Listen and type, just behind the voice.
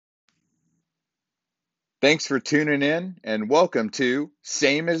Thanks for tuning in and welcome to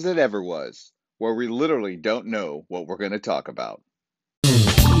Same as It Ever Was, where we literally don't know what we're going to talk about.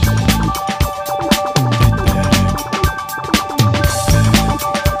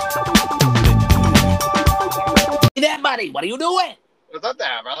 That buddy, what are you doing? What's up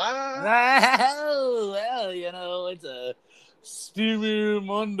there, brother? Well, it's a steamy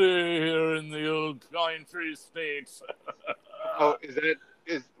Monday here in the old Pine Tree State. Oh,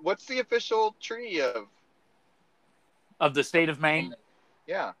 what's the official tree Of the state of Maine?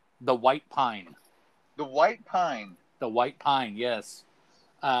 Yeah, The white pine. the white pine. The white pine, yes.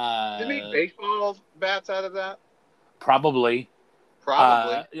 Did they make baseball bats out of that? Probably.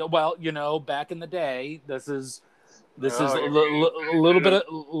 Probably. Back in the day, this is Oh, a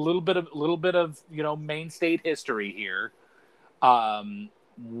little bit of Maine state history here. One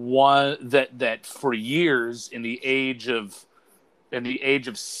that for years in the age of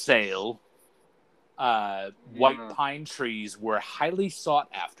sale, white pine trees were highly sought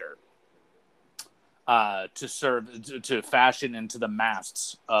after to fashion into the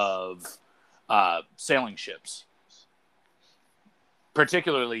masts of sailing ships,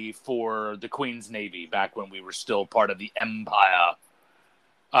 particularly for the Queen's Navy back when we were still part of the Empire.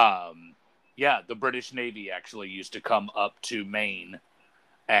 The British Navy actually used to come up to Maine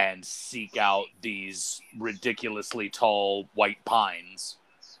and seek out these ridiculously tall white pines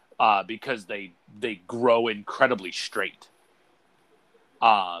because they grow incredibly straight.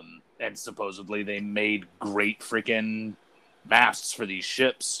 And supposedly they made great freaking masts for these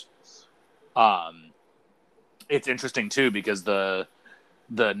ships. It's interesting too because the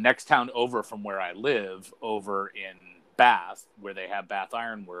next town over from where I live, over in Bath, where they have Bath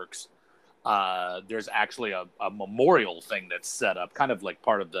Iron Works, there's actually a memorial thing that's set up, kind of like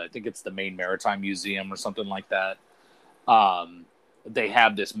part of I think it's the Maine Maritime Museum or something like that. They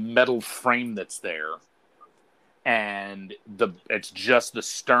have this metal frame that's there, and it's just the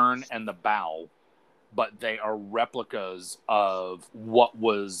stern and the bow, but they are replicas of what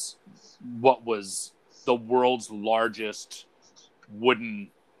was the world's largest wooden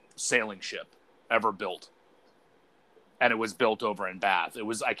sailing ship ever built. And it was built over in Bath.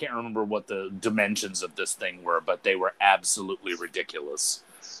 I can't remember what the dimensions of this thing were, but they were absolutely ridiculous.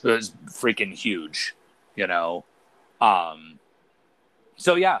 It was freaking huge,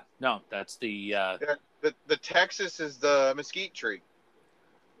 that's the Texas is the mesquite tree.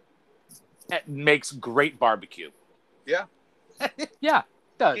 It makes great barbecue. Yeah. Yeah,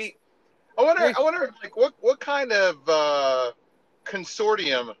 it does. I wonder, like, what kind of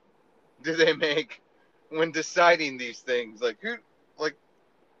consortium do they make when deciding these things? Like,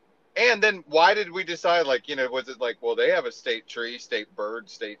 and then why did we decide, was it like, well, they have a state tree, state bird,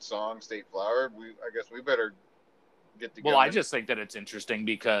 state song, state flower? I guess we better get together. Well, I just think that it's interesting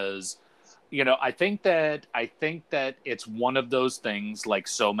because, I think that it's one of those things, like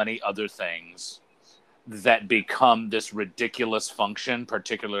so many other things, that become this ridiculous function,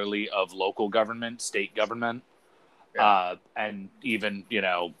 particularly of local government, state government, and even,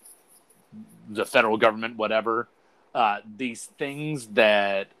 the federal government, whatever. These things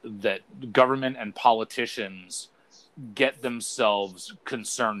that government and politicians get themselves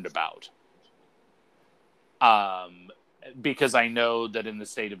concerned about. Because I know that in the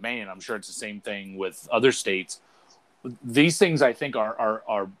state of Maine, and I'm sure it's the same thing with other states, these things I think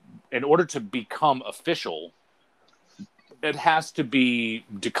are in order to become official, it has to be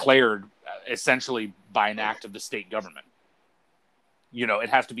declared essentially by an act of the state government. It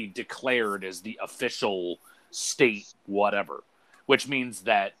has to be declared as the official state whatever, which means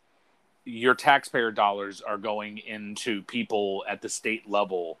that your taxpayer dollars are going into people at the state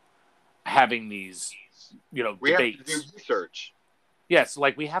level having these, we debates. have to do research. Yes,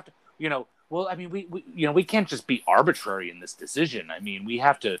 like we have to, well, I mean, we can't just be arbitrary in this decision. I mean, we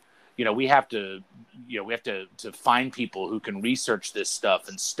have to find people who can research this stuff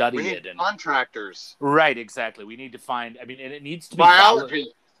and study it, and contractors. Right, exactly. We need to find. I mean, and it needs to be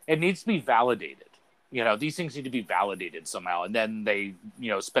biology. It needs to be validated. These things need to be validated somehow, and then they,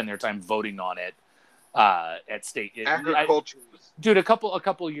 spend their time voting on it at state agriculture. Dude, a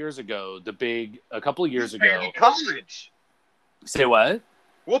couple years ago, college. Say what?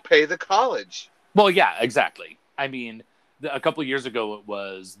 We'll pay the college. Well, yeah, exactly. I mean, a couple of years ago, it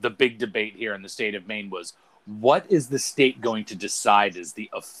was the big debate here in the state of Maine was, what is the state going to decide as the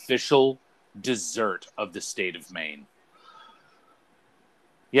official dessert of the state of Maine?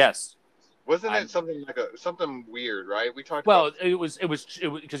 Yes. Wasn't it something like something weird, right? We talked. Well, it was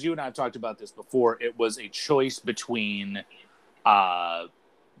because you and I have talked about this before. It was a choice between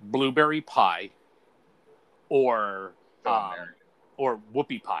blueberry pie or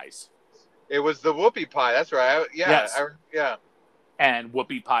whoopie pies. It was the whoopie pie. That's right. Yes. Yeah. And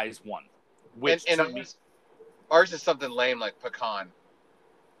whoopie pies won. Which And to me, ours is something lame like pecan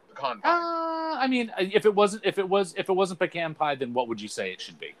pie. I mean, if it wasn't pecan pie, then what would you say it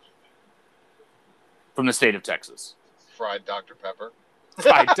should be? From the state of Texas, Fried Dr. Pepper.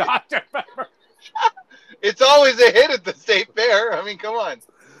 fried Dr. Pepper, It's always a hit at the state fair. I mean, come on.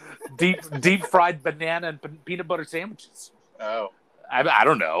 deep fried banana and peanut butter sandwiches. Oh. I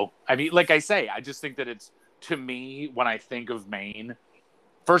don't know. I mean, like I say, I just think that it's, to me, when I think of Maine,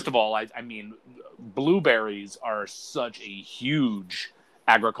 first of all, I mean, blueberries are such a huge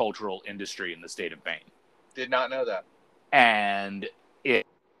agricultural industry in the state of Maine. Did not know that. And it,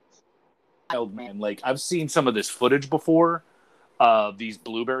 man, like I've seen some of this footage before of these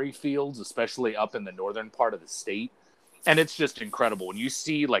blueberry fields, especially up in the northern part of the state. And it's just incredible when you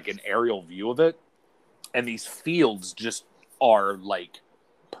see like an aerial view of it, and these fields just are like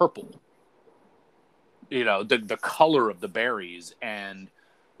purple. You know, the color of the berries. And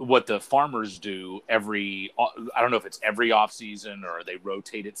what the farmers do I don't know if it's every off season or they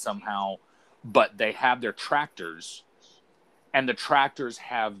rotate it somehow, but they have their tractors, and the tractors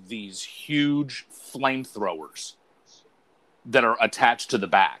have these huge flamethrowers that are attached to the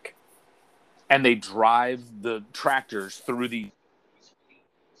back, and they drive the tractors through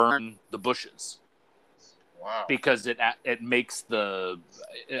burn the bushes. Wow. Because it makes I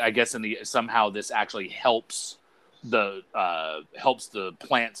guess somehow this actually helps the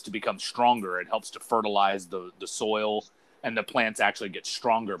plants to become stronger. It helps to fertilize the soil, and the plants actually get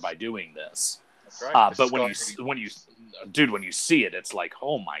stronger by doing this. That's right. But when you see it, it's like,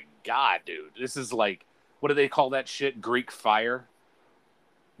 oh my God, dude, this is like, what do they call that shit? Greek fire.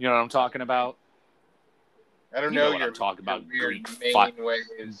 You know what I'm talking about? I don't know what I'm talking about. Greek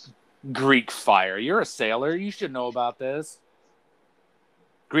ways. Greek fire. You're a sailor. You should know about this.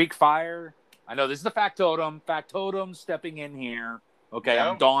 Greek fire. I know this is the factotum. Factotum stepping in here. Okay, yeah.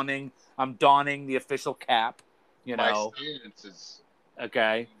 I'm donning the official cap. You know. My stance is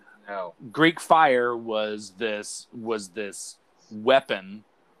okay. No. Greek fire was this weapon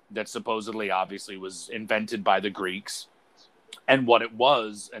that supposedly, obviously, was invented by the Greeks, and what it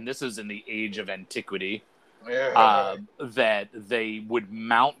was, and this is in the age of antiquity. Yeah. That they would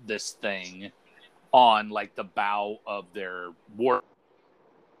mount this thing on like the bow of their war,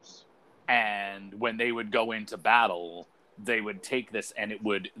 and when they would go into battle, they would take this, and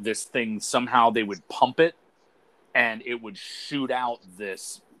this thing somehow they would pump it, and it would shoot out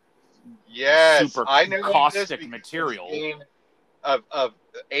this super I know caustic material of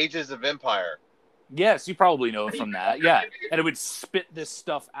Ages of Empire. Yes, you probably know it from that. Yeah, and it would spit this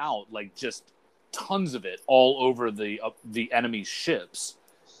stuff out, like just tons of it all over the enemy's ships.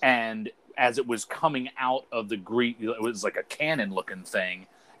 And as it was coming out of the Greek, it was like a cannon looking thing.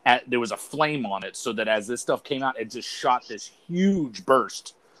 There was a flame on it, so that as this stuff came out, it just shot this huge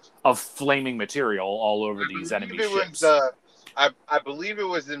burst of flaming material all over these enemy ships. I believe it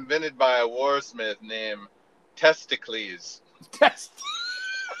was invented by a warsmith named Testicles.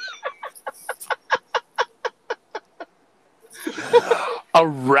 A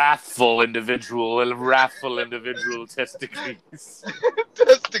wrathful individual, Testicles.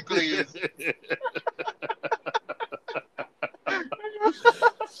 Testicles.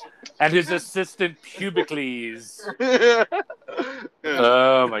 And his assistant Pubicles.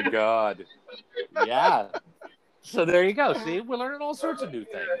 Oh my God. Yeah. So there you go. See, we're learning all sorts of new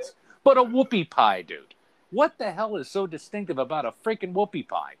things. But a whoopie pie, dude. What the hell is so distinctive about a freaking whoopie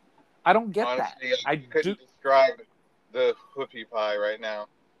pie? I don't get Honestly, that. I couldn't describe the whoopie pie right now.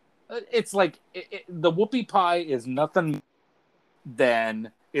 It's like the whoopie pie is nothing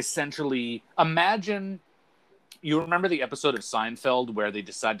than essentially, imagine, you remember the episode of Seinfeld where they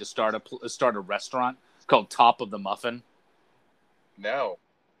decide to start a restaurant called Top of the Muffin? No.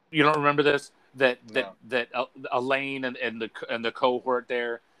 You don't remember this? That No. Elaine and the cohort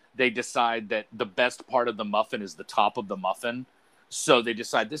there, they decide that the best part of the muffin is the top of the muffin. So they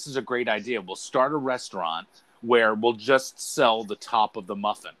decide, this is a great idea. We'll start a restaurant where we'll just sell the top of the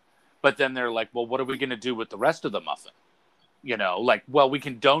muffin. But then they're like, well, what are we going to do with the rest of the muffin? You know, like, well, we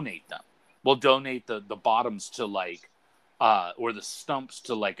can donate them. We'll donate the bottoms to like, or the stumps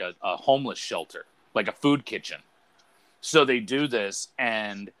to like a homeless shelter, like a food kitchen. So they do this,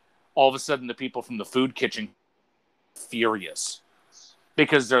 and all of a sudden the people from the food kitchen furious.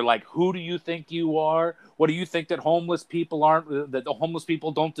 Because they're like, who do you think you are? What do you think that homeless people aren't? That the homeless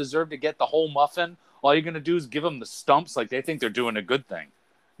people don't deserve to get the whole muffin? All you're going to do is give them the stumps, like they think they're doing a good thing,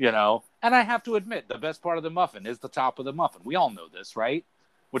 you know? And I have to admit, the best part of the muffin is the top of the muffin. We all know this, right?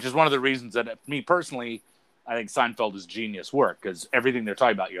 Which is one of the reasons that, me personally, I think Seinfeld is genius work because everything they're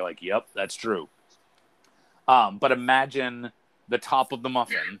talking about, you're like, yep, that's true. But imagine the top of the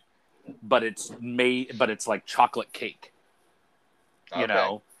muffin, but it's like chocolate cake, you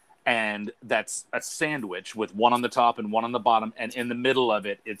know, and that's a sandwich with one on the top and one on the bottom, and in the middle of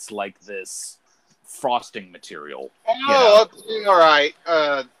it, it's like this frosting material. Oh, okay, all right.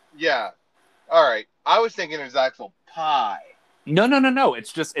 Yeah, all right. I was thinking it was actual pie. No.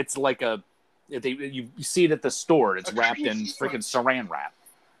 It's like you see it at the store. It's wrapped in freaking saran wrap.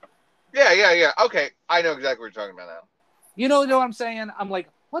 Yeah. Okay, I know exactly what you're talking about now. You know what I'm saying? I'm like,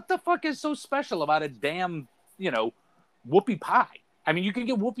 what the fuck is so special about a damn, whoopie pie? I mean, you can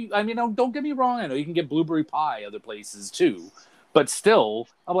get whoopie. I mean, don't get me wrong. I know you can get blueberry pie other places too, but still,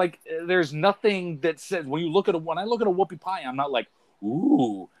 I'm like, there's nothing that says when I look at a whoopie pie, I'm not like,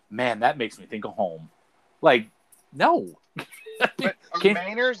 ooh, man, that makes me think of home. Like, no. But are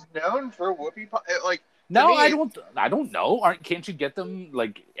Mainers known for whoopie pie? Like, no, I don't know. Can't you get them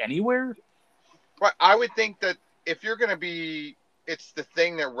like anywhere? Well, I would think that if you're going to be, it's the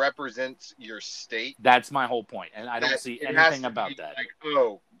thing that represents your state. That's my whole point, and I don't see anything about that. Like,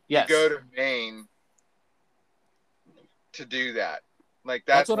 oh, yes. You go to Maine to do that. Like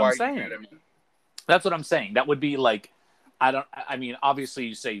that's what I'm saying. That's what I'm saying. That would be like, I mean, obviously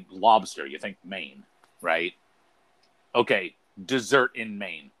you say lobster, you think Maine, right? Okay, dessert in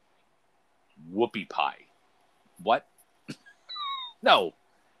Maine. Whoopie pie. What? No,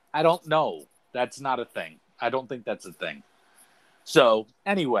 I don't know. That's not a thing. I don't think that's a thing. So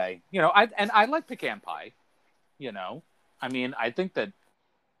anyway, I like pecan pie. I mean, I think that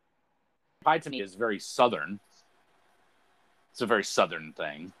pie to me is very Southern. It's a very Southern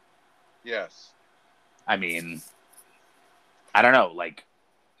thing. Yes. I mean, I don't know, like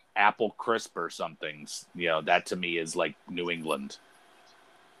apple crisp or something. That to me is like New England.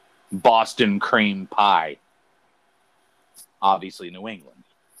 Boston cream pie. Obviously New England.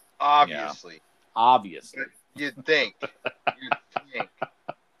 Obviously. You'd think.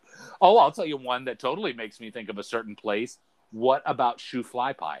 Oh, I'll tell you one that totally makes me think of a certain place. What about shoe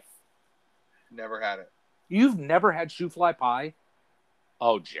fly pie? Never had it. You've never had shoe fly pie?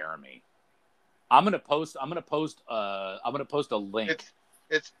 Oh, Jeremy. I'm gonna post a link.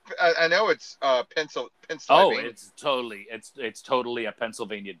 I know it's Pennsylvania. Oh, it's totally a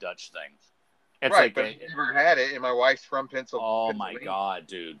Pennsylvania Dutch thing. It's right, but I've never had it, and my wife's from Pennsylvania. Oh my god,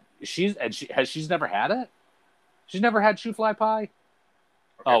 dude! She's never had it. She's never had shoe fly pie.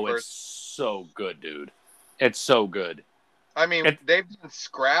 Okay, it's so good, dude. It's so good. I mean, they've done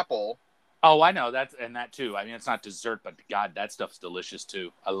Scrapple. Oh, I know that too. I mean, it's not dessert, but God, that stuff's delicious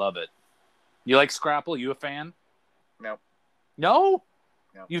too. I love it. You like Scrapple? You a fan? No. No?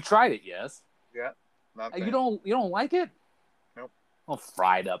 No. You tried it, yes? Yeah. Not you don't like it? Nope. All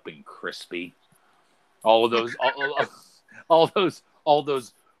fried up and crispy. All of those all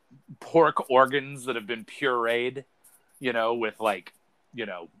those pork organs that have been pureed,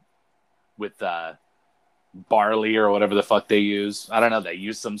 with barley or whatever the fuck they use. I don't know. They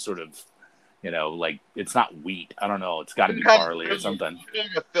use some sort of, it's not wheat. I don't know. It's got to be barley or something.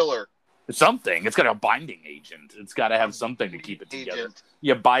 A filler. Something. It's got a binding agent. It's got to have something to keep it together.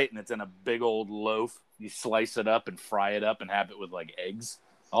 You buy it and it's in a big old loaf. You slice it up and fry it up and have it with like eggs.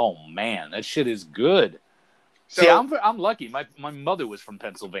 Oh man, that shit is good. So, see, I'm lucky. My mother was from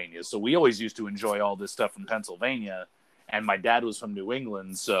Pennsylvania, so we always used to enjoy all this stuff from Pennsylvania. And my dad was from New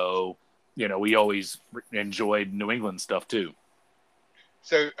England, so we always enjoyed New England stuff too.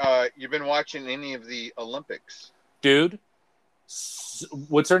 So you've been watching any of the Olympics, dude?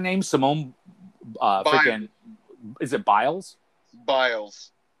 What's her name? Simone. Freaking. Is it Biles?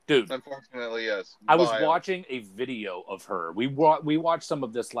 Biles. Dude, unfortunately, yes. I was watching a video of her. We watched some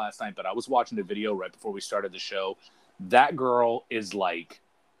of this last night, but I was watching a video right before we started the show. That girl is like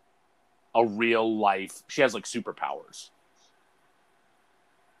a real life. She has like superpowers.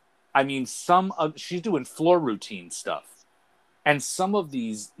 I mean, she's doing floor routine stuff, and some of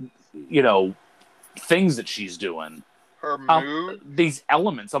these, things that she's doing. Her move, these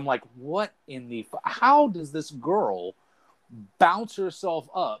elements. I'm like, what in the? How does this girl bounce herself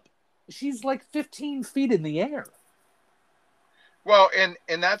up? She's like 15 feet in the air. Well, and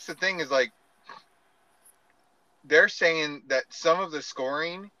that's the thing is like they're saying that some of the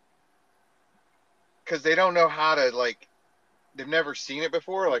scoring, because they don't know how to like, they've never seen it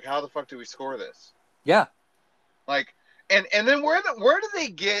before. Like, how the fuck do we score this? Yeah. Like, and then where do they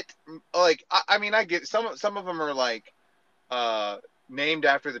get like? I mean, I get some of them are like named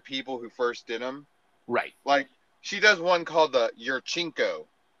after the people who first did them. Right. Like she does one called the Yurchenko.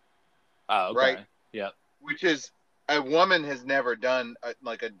 Oh, okay. Right. Yeah. Which is a woman has never done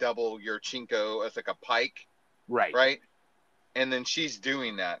like a double Yurchenko as like a pike. Right. right? And then she's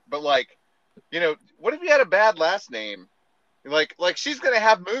doing that. But like, what if you had a bad last name? Like she's gonna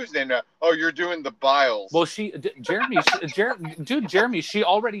have moves named. Oh, you're doing the Biles. Well, Jeremy, Jeremy, she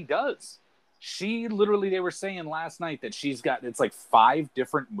already does. She literally, they were saying last night that it's like 5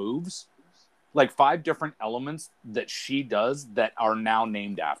 different moves, like 5 different elements that she does that are now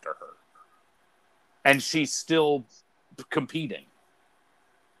named after her. And she's still competing.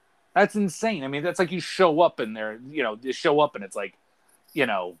 That's insane. I mean, that's like you show up and it's like,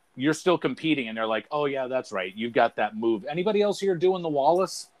 you're still competing and they're like, oh yeah, that's right. You've got that move. Anybody else here doing the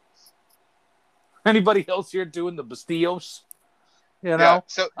Wallace? Anybody else here doing the Bastillos? Yeah,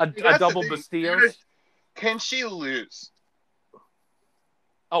 so a double Bastillos. Can she lose?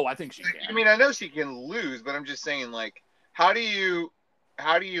 Oh, I think she can. I mean, I know she can lose, but I'm just saying, like, how do you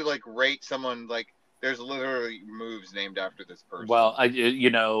like rate someone like there's literally moves named after this person? Well, I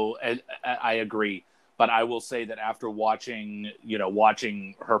agree, but I will say that after watching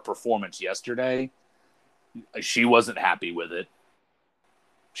her performance yesterday, she wasn't happy with it.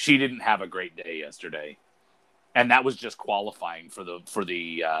 She didn't have a great day yesterday, and that was just qualifying for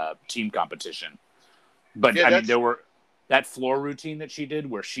the team competition. But yeah, I mean, there were that floor routine that she did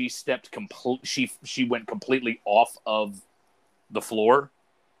where she stepped she went completely off of the floor,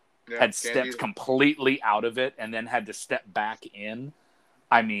 had stepped completely out of it, and then had to step back in.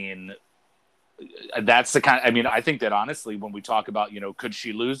 I mean, that's the kind. I mean, I think that honestly, when we talk about could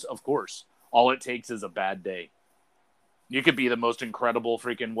she lose? Of course, all it takes is a bad day. You could be the most incredible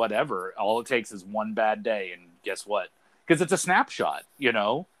freaking whatever. All it takes is one bad day, and guess what? Because it's a snapshot,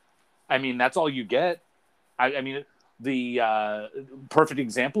 I mean, that's all you get. I mean, the perfect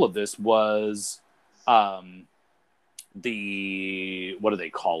example of this was the what do they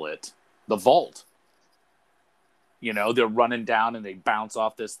call it? The vault. They're running down and they bounce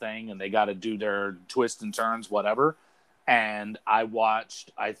off this thing, and they got to do their twists and turns, whatever. And I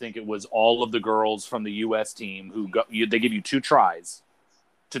watched, I think it was all of the girls from the U.S. team they give you 2 tries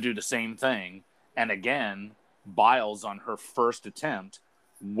to do the same thing. And again, Biles on her first attempt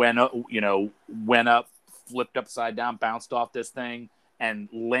went up, flipped upside down, bounced off this thing, and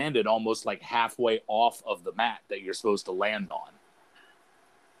landed almost like halfway off of the mat that you're supposed to land on.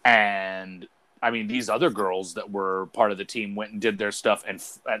 And I mean, these other girls that were part of the team went and did their stuff. And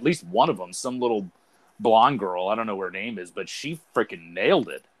at least one of them, some little blonde girl, I don't know what her name is, but she freaking nailed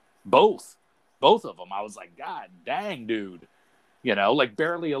it. Both of them. I was like, God dang, dude. Like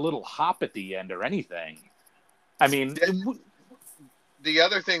barely a little hop at the end or anything. I mean, the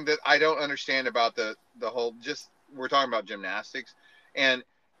other thing that I don't understand about the whole, we're talking about gymnastics, and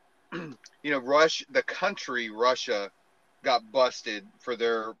the country Russia got busted for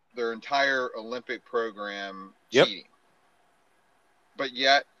their entire Olympic program cheating. But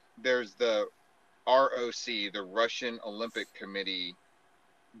yet there's the ROC, the Russian Olympic Committee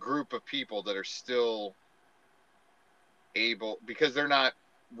group of people that are still able, because they're not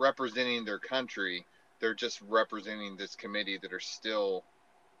representing their country, they're just representing this committee that are still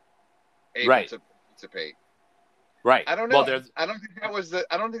able to participate. Right. I don't know. Well, I don't think that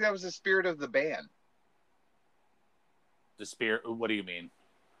was the spirit of the ban. The spirit? What do you mean?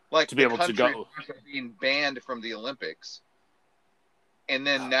 Like to be able to go being banned from the Olympics, and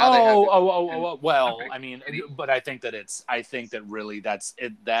then now well, I mean, but I think that really that's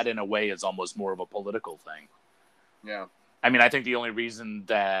it. That in a way is almost more of a political thing. Yeah. I mean, I think the only reason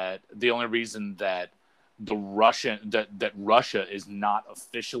that Russia is not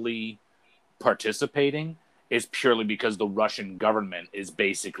officially participating is purely because the Russian government is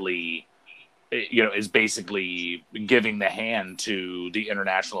basically giving the hand to the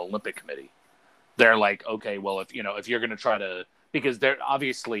International Olympic Committee. They're like, okay, well, if you're going to try to, because they're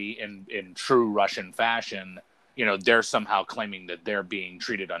obviously in true Russian fashion, they're somehow claiming that they're being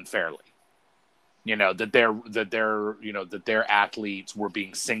treated unfairly. That their athletes were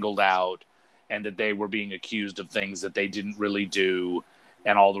being singled out, and that they were being accused of things that they didn't really do,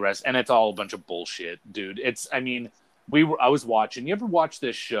 and all the rest. And it's all a bunch of bullshit, dude. I was watching. You ever watch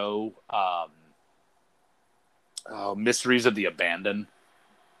this show, Mysteries of the Abandoned?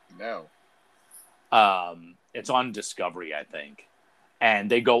 No. It's on Discovery, I think. And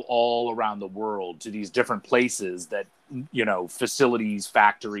they go all around the world to these different places that, facilities,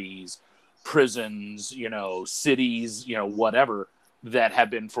 factories, prisons, cities, whatever, that have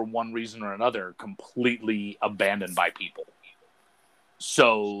been, for one reason or another, completely abandoned by people.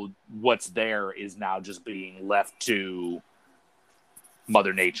 So what's there is now just being left to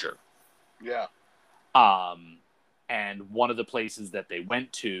Mother Nature. Yeah. And one of the places that they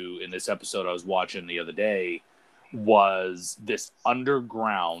went to in this episode I was watching the other day was this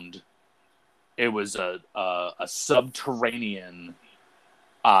underground It was a subterranean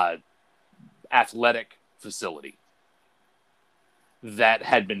athletic facility that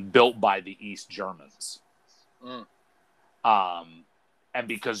had been built by the East Germans. Mm. And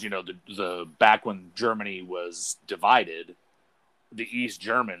because, you know, the back when Germany was divided, the East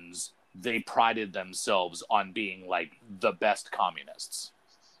Germans, they prided themselves on being like the best communists.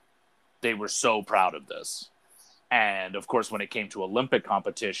 They were so proud of this. And of course, when it came to Olympic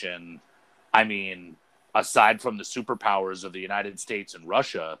competition, I mean, aside from the superpowers of the United States and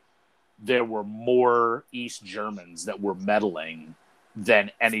Russia, there were more East Germans that were medaling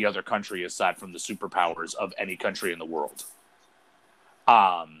than any other country aside from the superpowers of any country in the world.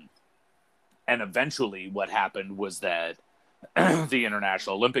 And eventually what happened was that the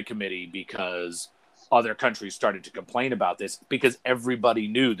International Olympic Committee, because other countries started to complain about this, because everybody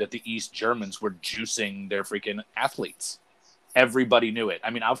knew that the East Germans were juicing their freaking athletes. Everybody knew it. I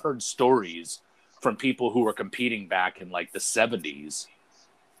mean, I've heard stories from people who were competing back in like the 70s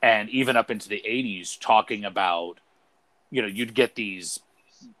and even up into the 80s talking about, you know, you get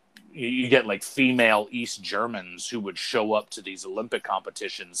like female East Germans who would show up to these Olympic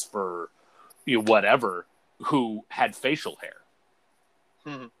competitions for, you know, whatever, who had facial hair.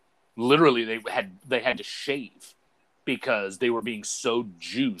 Mm-hmm. Literally, they had to shave because they were being so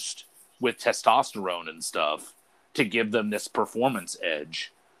juiced with testosterone and stuff to give them this performance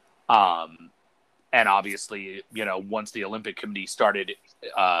edge. And obviously, you know, once the Olympic Committee started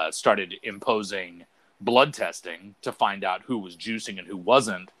imposing blood testing to find out who was juicing and who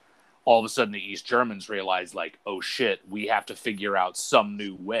wasn't, all of a sudden the East Germans realized, like, oh shit, we have to figure out some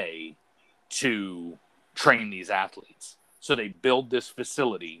new way to train these athletes. So they build this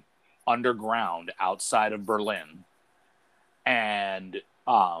facility underground outside of Berlin, and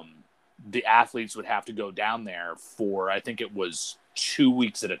the athletes would have to go down there for, I think it was 2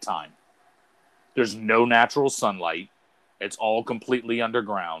 weeks at a time. There's no natural sunlight. It's all completely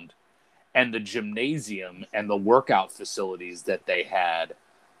underground. And the gymnasium and the workout facilities that they had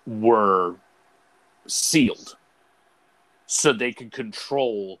were sealed so they could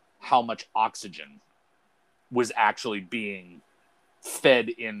control how much oxygen was actually being fed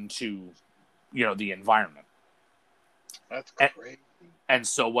into, you know, the environment. That's crazy. And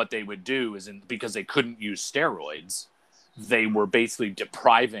so what they would do is, because they couldn't use steroids, they were basically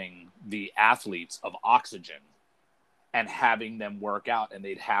depriving the athletes of oxygen and having them work out, and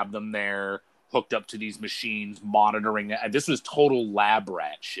they'd have them there hooked up to these machines, monitoring that. And this was total lab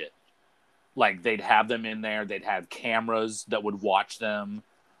rat shit. Like, they'd have them in there, they'd have cameras that would watch them,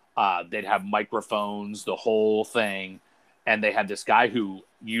 they'd have microphones, the whole thing. And they had this guy who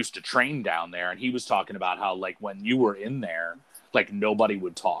used to train down there, and he was talking about how, like, when you were in there, like, nobody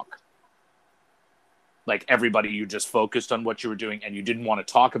would talk. Like, everybody, you just focused on what you were doing, and you didn't want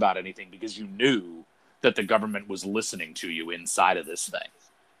to talk about anything because you knew that the government was listening to you inside of this thing.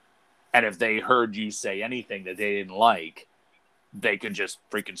 And if they heard you say anything that they didn't like, they could just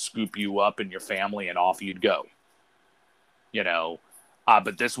freaking scoop you up and your family, and off you'd go. You know?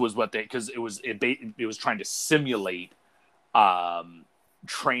 But this was what because it was trying to simulate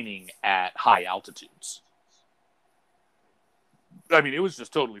training at high altitudes. I mean, it was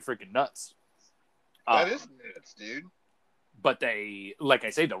just totally freaking nuts. That is nuts, dude. But they, like I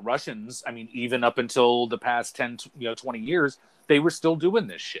say, the Russians, I mean, even up until the past 10, 20 years, they were still doing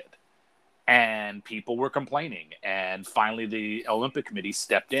this shit. And people were complaining. And finally, the Olympic Committee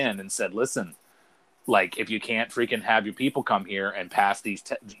stepped in and said, listen, like, if you can't freaking have your people come here and pass these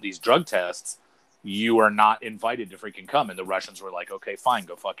drug tests, you are not invited to freaking come. And the Russians were like, okay, fine,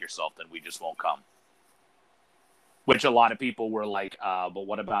 go fuck yourself, then we just won't come. Which a lot of people were like, but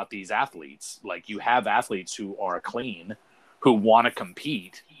what about these athletes? Like, you have athletes who are clean, who want to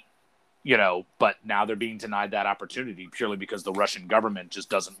compete, you know, but now they're being denied that opportunity purely because the Russian government just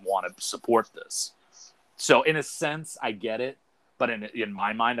doesn't want to support this. So in a sense, I get it. But in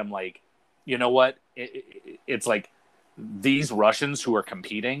my mind, I'm like, you know what? It's like these Russians who are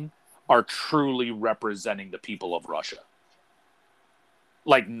competing are truly representing the people of Russia.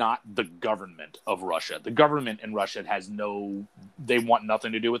 Like, not the government of Russia. The government in Russia they want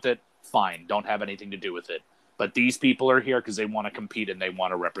nothing to do with it. Fine, don't have anything to do with it. But these people are here because they want to compete and they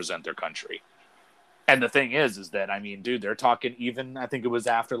want to represent their country. And the thing is that, I mean, dude, they're talking even, I think it was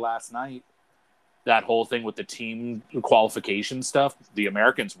after last night, that whole thing with the team qualification stuff, the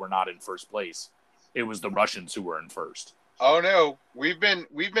Americans were not in first place. It was the Russians who were in first. Oh no, we've been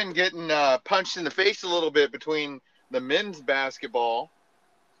getting punched in the face a little bit between the men's basketball.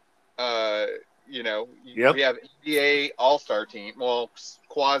 You know, yep. We have NBA All-Star team. Well,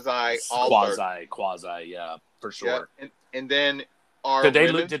 quasi All-Star. Quasi, yeah, for sure. Yeah. And then Our Did they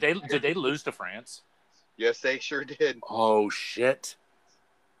women, did they lose to France? yes, they sure did. Oh shit!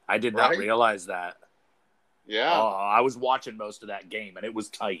 I did not Right? realize that. Yeah, Oh, I was watching most of that game, and it was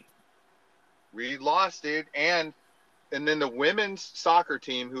tight. we lost, dude. And then the women's soccer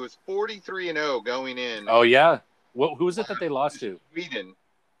team, who was 43-0 going in, Oh yeah. Who was it that they lost to? Sweden.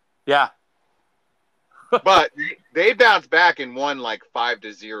 Yeah. But they bounced back and won like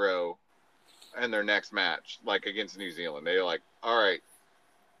 5-0 in their next match, like against New Zealand. They were like, all right,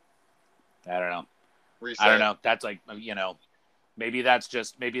 I don't know. reset. I don't know. That's like, maybe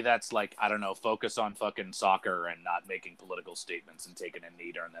that's like, I don't know, focus on fucking soccer and not making political statements and taking a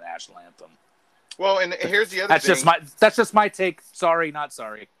knee during the national anthem. Well, and here's the other That's thing. that's just my take. Sorry, not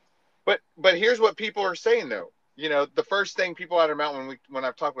sorry. But here's what people are saying though. The first thing people out of their mouth when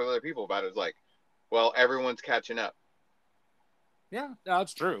I've talked with other people about it is like, well, everyone's catching up. Yeah,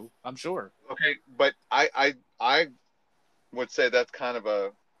 that's true. I'm sure. Okay, but I would say that's kind of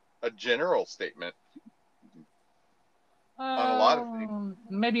a general statement on a lot of things.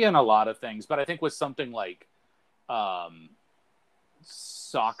 Maybe in a lot of things, but I think with something like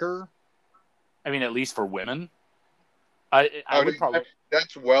soccer, I mean, at least for women, I would probably.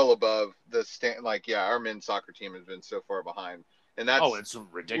 That's well above the stand. Like, yeah, our men's soccer team has been so far behind, and that's It's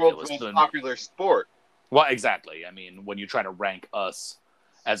ridiculous. The most popular sport. Well, exactly. I mean, when you try to rank us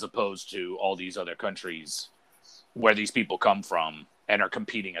as opposed to all these other countries where these people come from and are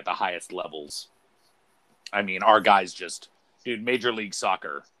competing at the highest levels, I mean, our guys dude, Major League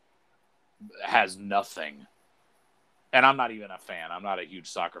Soccer has nothing. And I'm not even a fan. I'm not a huge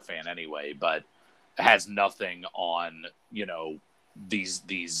soccer fan anyway, but has nothing on,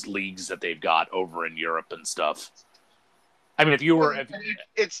 these leagues that they've got over in Europe and stuff. I mean,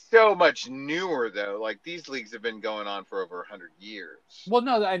 it's so much newer though. Like these leagues have been going on for over 100 years. Well,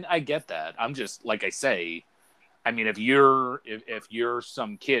 no, I get that. I'm just, like I say, I mean, if you're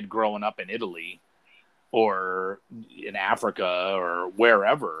some kid growing up in Italy or in Africa or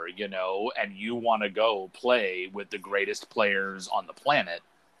wherever, and you want to go play with the greatest players on the planet,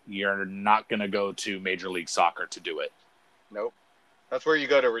 you're not going to go to Major League Soccer to do it. Nope. That's where you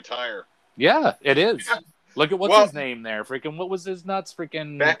go to retire. Yeah, it is. Yeah. Look at what's his name there. Freaking, what was his nuts?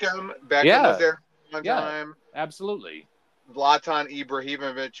 Freaking Beckham Yeah. was there one time. Absolutely. Zlatan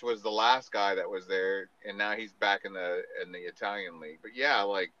Ibrahimovic was the last guy that was there, and now he's back in the Italian league. But yeah,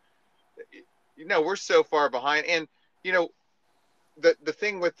 like, we're so far behind. And the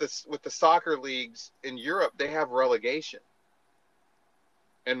thing with the soccer leagues in Europe, they have relegation.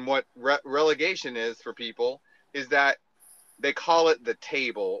 And what relegation is for people is that they call it the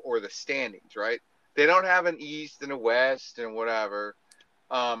table or the standings, right? They don't have an East and a West and whatever.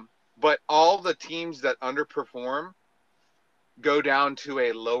 But all the teams that underperform go down to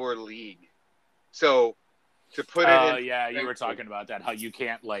a lower league. So to put it in, yeah, you were talking about that. How you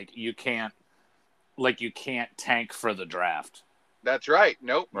can't tank for the draft. That's right.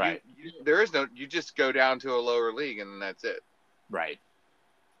 Nope. Right. There is no. You just go down to a lower league and then that's it. Right.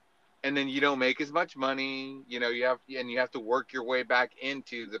 And then you don't make as much money. You have to work your way back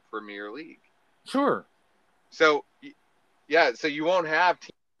into the Premier League. Sure. So, yeah. So you won't have.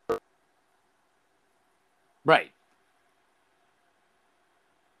 Right.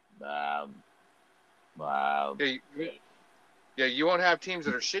 Wow. Yeah, you won't have teams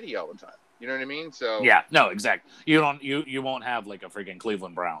that are shitty all the time. You know what I mean? So yeah, no, exactly. You won't have like a freaking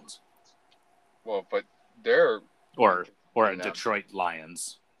Cleveland Browns. Well, but they're or a Detroit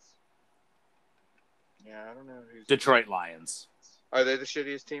Lions. Yeah, I don't know who's Detroit Lions. Are they the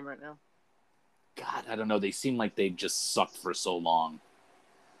shittiest team right now? God, I don't know. They seem like they've just sucked for so long.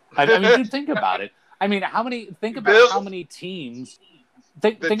 I mean, dude, think about it. I mean, how many teams?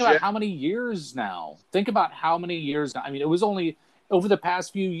 Think about how many years now. Think about how many years now. I mean, it was only over the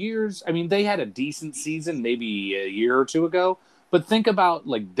past few years. I mean, they had a decent season maybe a year or two ago. But think about,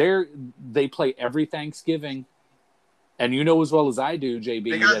 like, they play every Thanksgiving. And you know as well as I do,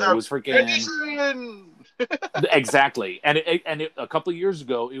 JB, that it was freaking... Exactly. And a couple of years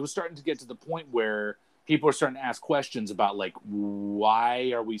ago, it was starting to get to the point where people are starting to ask questions about, like,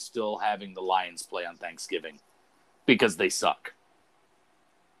 why are we still having the Lions play on Thanksgiving? Because they suck.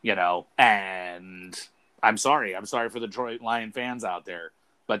 And I'm sorry for the Detroit Lion fans out there,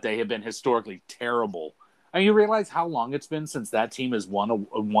 but they have been historically terrible. I mean, you realize how long it's been since that team has won a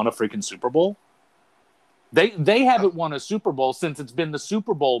freaking Super Bowl? They haven't won a Super Bowl since it's been the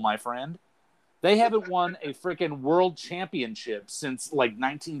Super Bowl, my friend. They haven't won a freaking world championship since like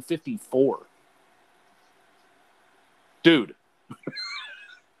 1954. Dude.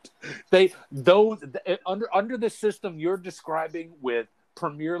 Under the system you're describing with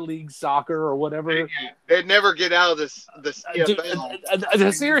Premier League soccer or whatever. They'd never get out of this Dude,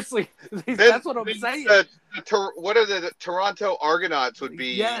 CFL. seriously, that's what I'm saying. What are the Toronto Argonauts would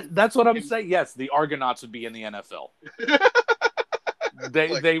be? Yeah, that's what I'm saying. Yes, the Argonauts would be in the NFL.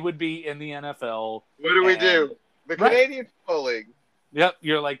 They would be in the NFL. What do we do? The Canadian Football League. Yep,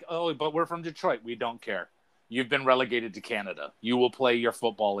 you're like, oh, but we're from Detroit. We don't care. You've been relegated to Canada. You will play your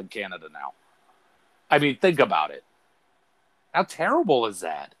football in Canada now. I mean, think about it. How terrible is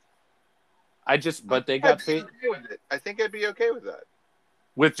that? But they got paid. Okay with it. I think I'd be okay with that.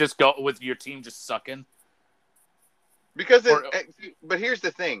 With your team just sucking. Because, but here's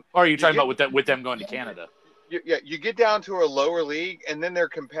the thing. Or are you talking about with them going to Canada? You get down to a lower league, and then they're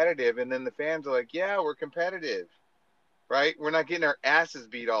competitive, and then the fans are like, yeah, we're competitive, right? We're not getting our asses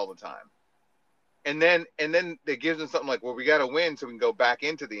beat all the time. And then it gives them something like, well, we got to win so we can go back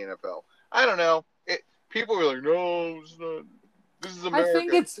into the NFL. I don't know. People were like, no, it's not. This is America. I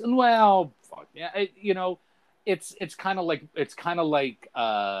think it's fuck yeah. It's kind of like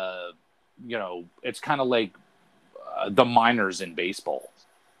the minors in baseball.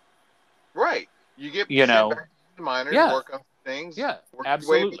 Right. You get back to the minors, work on things. Yeah, work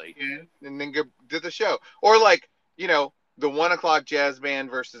absolutely. And then go do the show. Or like, the 1 o'clock jazz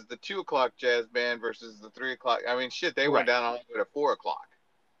band versus the 2 o'clock jazz band versus the 3 o'clock. I mean, shit, they went down all the way to 4 o'clock.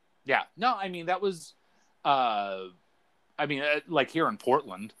 Yeah. No, I mean, that was, like here in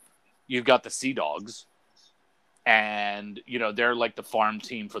Portland, you've got the Sea Dogs, and, they're like the farm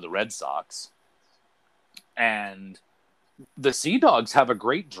team for the Red Sox. And the Sea Dogs have a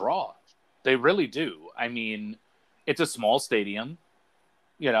great draw. They really do. I mean, it's a small stadium,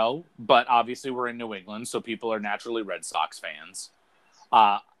 but obviously we're in New England, so people are naturally Red Sox fans.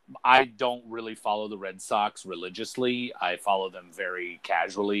 I don't really follow the Red Sox religiously. I follow them very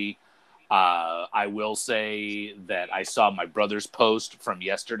casually. I will say that I saw my brother's post from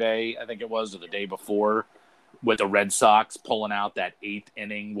yesterday, I think it was, or the day before, with the Red Sox pulling out that 8th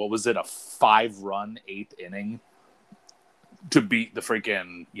inning. What was it? A 5-run 8th inning to beat the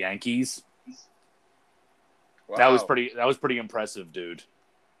freaking Yankees. Wow. That was pretty impressive, dude.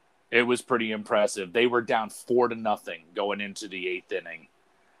 It was pretty impressive. They were down 4-0 going into the 8th inning,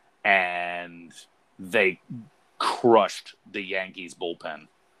 and they crushed the Yankees bullpen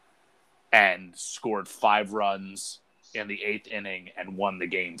and scored 5 runs in the 8th inning and won the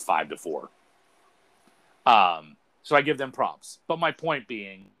game 5-4. So I give them props. But my point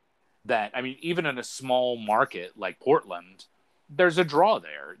being that, I mean, even in a small market like Portland, there's a draw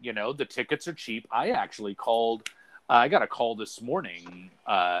there. The tickets are cheap. I actually I got a call this morning,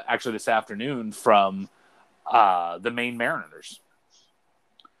 this afternoon, from the Maine Mariners,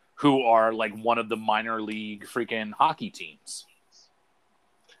 who are like one of the minor league freaking hockey teams.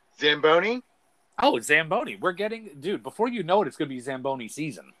 Zamboni? Oh, Zamboni. We're getting, dude, before you know it, it's going to be Zamboni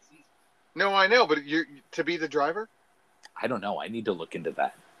season. No, I know, but you're to be the driver? I don't know. I need to look into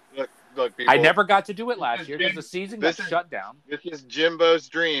that. Look, people, I never got to do it last year because the season got shut down. This is Jimbo's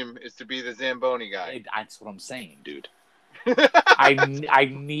dream, is to be the Zamboni guy. That's what I'm saying, dude.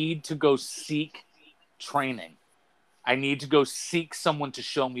 I need to go seek training. I need to go seek someone to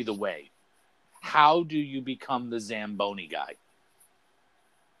show me the way. How do you become the Zamboni guy?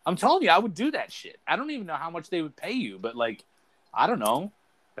 I'm telling you, I would do that shit. I don't even know how much they would pay you, but like, I don't know.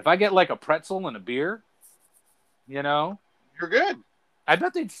 If I get like a pretzel and a beer, you're good. I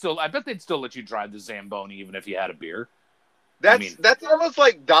bet they'd still let you drive the Zamboni even if you had a beer. That's almost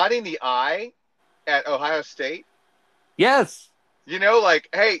like dotting the I at Ohio State. Yes. Like,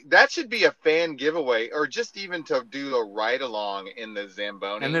 hey, that should be a fan giveaway, or just even to do a ride along in the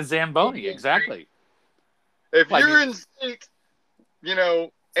Zamboni. In the Zamboni, exactly. If you're in seat,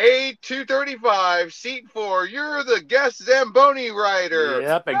 A235, seat 4, you're the guest Zamboni rider.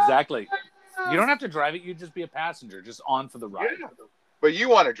 Yep, exactly. You don't have to drive it. You just be a passenger, just on for the ride. Yeah. But you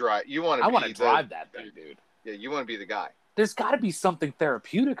want to drive. I want to drive that thing, dude. Yeah, you want to be the guy. There's got to be something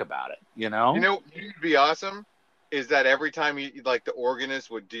therapeutic about it, It'd be awesome. Is that every time the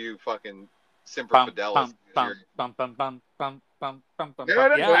organist would do fucking Semper Fidelis? Yeah.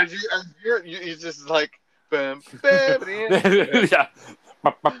 He's just like, yeah.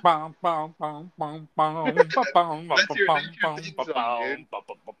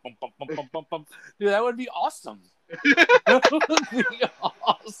 Dude, that would be awesome. That would be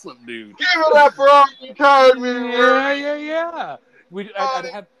awesome, dude. Give it up for all you tired men. Yeah.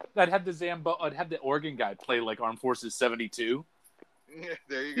 I'd have the organ guy play like Armed Forces 72. Yeah,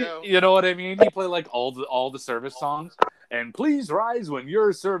 there you go. You know what I mean? He play like all the service songs, and please rise when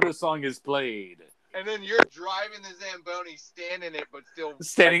your service song is played. And then you're driving the Zamboni, standing it, but still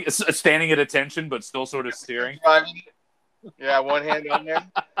standing at attention, but still sort of steering. Yeah, one hand on there.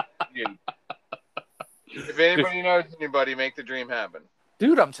 Dude, if anybody knows anybody, make the dream happen.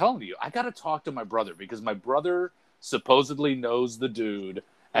 Dude, I'm telling you, I got to talk to my brother because my brother supposedly knows the dude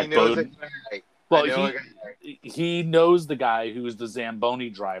He at knows a Bowden. guy. Well, I know a guy. he knows the guy who is the Zamboni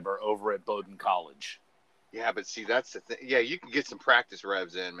driver over at Bowden College. Yeah, but see, that's the thing. Yeah, you can get some practice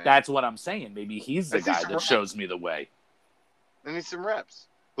revs in, man. That's what I'm saying. Maybe he's the I see guy some that reps. shows me the way. I need some reps.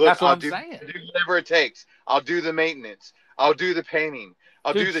 Look, That's what I'll I'm do, saying. do whatever it takes. I'll do the maintenance. I'll do the painting.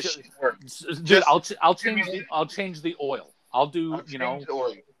 I'll Dude, do the shit work. Dude, Just I'll give me change the oil. I'll do, I'll change the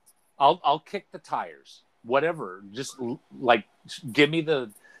oil. I'll kick the tires. Whatever. Just like give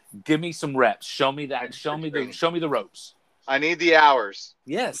me some reps. Show me that. Show me the ropes. I need the hours.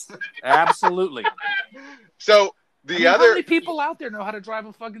 Yes, absolutely. So How many people out there know how to drive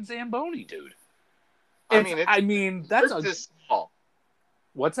a fucking Zamboni, dude? That's is small.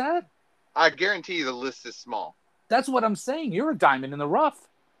 What's that? I guarantee you the list is small. That's what I'm saying. You're a diamond in the rough.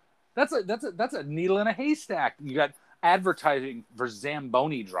 That's a needle in a haystack. You got advertising for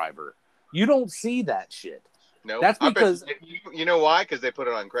Zamboni driver. You don't see that shit. No, that's because you know why? Because they put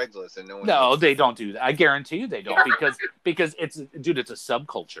it on Craigslist and no one. No, they don't do that. I guarantee you they don't because it's a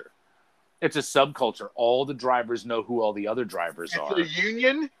subculture. It's a subculture. All the drivers know who all the other drivers are. A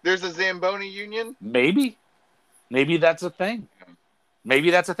union? There's a Zamboni union? Maybe that's a thing.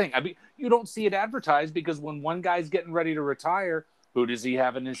 I mean, you don't see it advertised because when one guy's getting ready to retire, who does he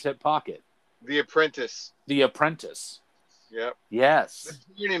have in his hip pocket? The Apprentice. Yep. Yes.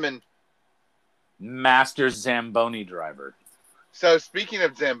 The journeyman. Master Zamboni driver. So speaking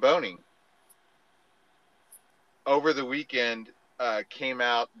of Zamboni, over the weekend came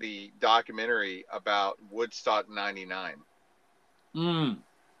out the documentary about Woodstock '99.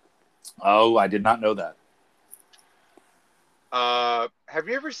 Oh, I did not know that. Have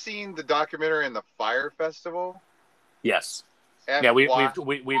you ever seen the documentary in the Fire Festival? Yes. We've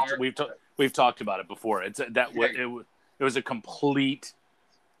talked about it before. It was a complete.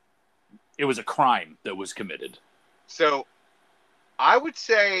 It was a crime that was committed. So, I would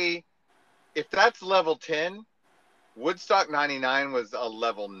say, if that's level 10, Woodstock '99 was a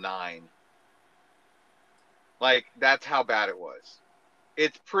level 9. Like, that's how bad it was.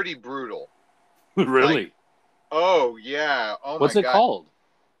 It's pretty brutal. Really? Like, oh, yeah. Oh, what's it called?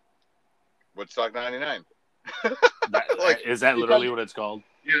 Woodstock '99. Is that literally what it's called?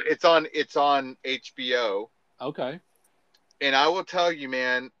 Yeah, it's on HBO. Okay. And I will tell you,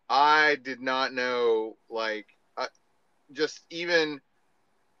 man, I did not know, like, just even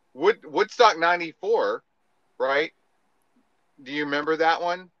Woodstock '94, right? Do you remember that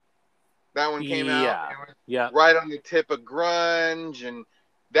one? That one came out. Yeah. Right on the tip of grunge, and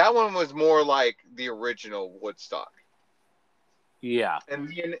that one was more like the original Woodstock. Yeah.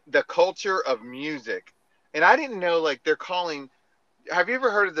 And then the culture of music, and I didn't know, like, they're calling. Have you ever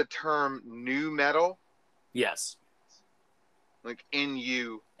heard of the term nu metal? Yes. Like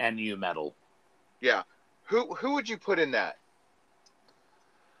NU metal. Yeah. Who would you put in that?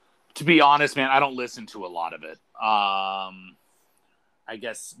 To be honest, man, I don't listen to a lot of it. I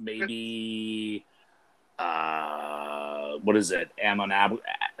guess maybe what is it? Ammon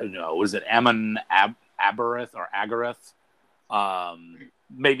Aberith or Agareth?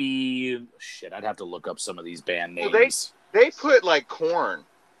 Maybe shit. I'd have to look up some of these band names. Well, they put like Korn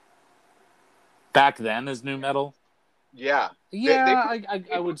back then as nu metal. Yeah. Yeah,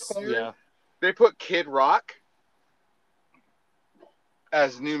 I would. Yeah. They put Kid Rock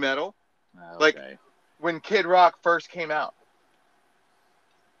as nu metal. Okay. Like when Kid Rock first came out.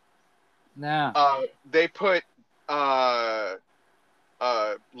 Nah. They put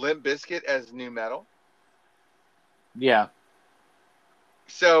Limp Bizkit as nu metal. Yeah.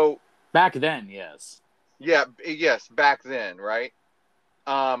 So back then, yes. Yeah, yes, back then, right?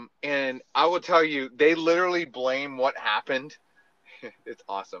 And I will tell you, they literally blame what happened. It's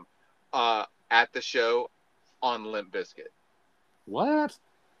awesome. At the show on Limp Bizkit. What?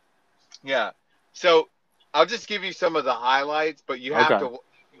 Yeah. So I'll just give you some of the highlights, but you have to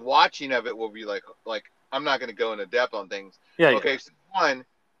watching of it will be like I'm not going to go into depth on things. Yeah. Okay. So one,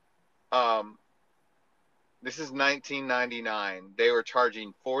 this is 1999. They were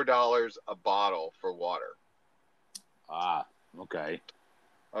charging $4 a bottle for water. Ah. Okay.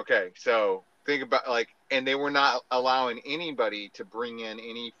 Okay. So think about and they were not allowing anybody to bring in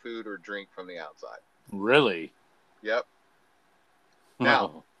any food or drink from the outside. Really? Yep.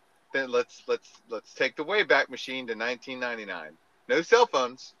 Now, then let's take the Wayback Machine to 1999. No cell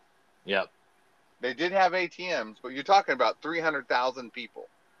phones. Yep. They did have ATMs, but you're talking about 300,000 people.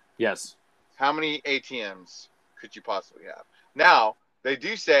 Yes. How many ATMs could you possibly have? Now, they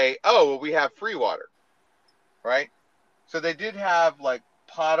do say, oh, well, we have free water, right? So they did have like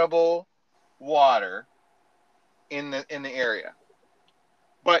potable water in the area,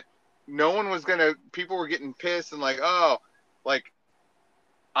 but no one was gonna. People were getting pissed and like, oh, like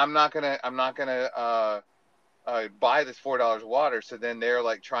I'm not gonna buy this $4 water. So then they're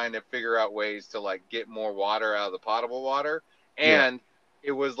like trying to figure out ways to like get more water out of the potable water. Yeah. And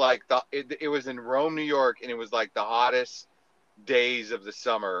it was like it was in Rome, New York, and it was like the hottest days of the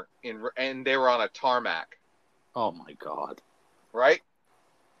summer and they were on a tarmac, Oh my God. right?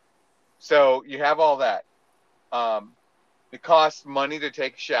 So you have all that. It costs money to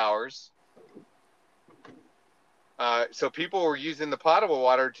take showers. So people were using the potable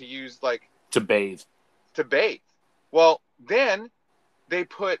water to use like To bathe. to bathe. Well, then they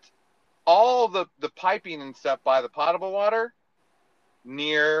put all the piping and stuff by the potable water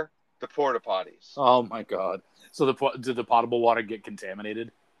near the porta potties. Oh my God. So did the potable water get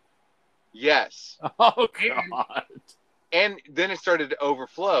contaminated? Yes. Oh God. And then it started to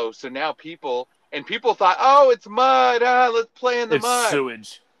overflow. So now people thought, oh, it's mud. Let's play in the It's mud.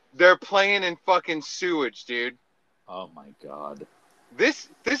 sewage. They're playing in fucking sewage, dude. Oh my God. This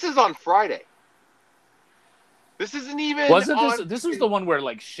is on Friday. This isn't even. Wasn't on, this was the one where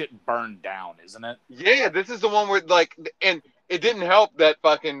like shit burned down, isn't it? Yeah, this is the one where like, and it didn't help that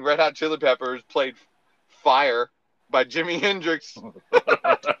fucking Red Hot Chili Peppers played "Fire" by Jimi Hendrix.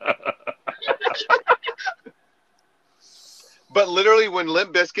 But literally, when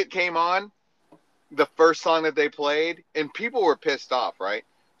Limp Bizkit came on, the first song that they played, and people were pissed off, right?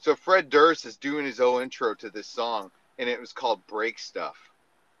 So Fred Durst is doing his own intro to this song, and it was called "Break Stuff."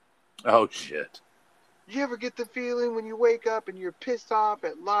 Oh shit. You ever get the feeling when you wake up and you're pissed off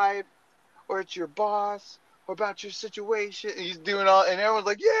at life, or at your boss, or about your situation? And he's doing all, and everyone's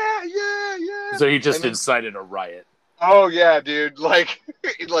like, "Yeah, yeah, yeah." So he just And then, incited a riot. oh yeah, dude! Like,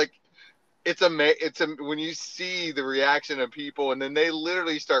 like it's when you see the reaction of people, and then they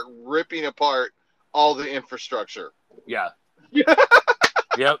literally start ripping apart all the infrastructure. Yeah.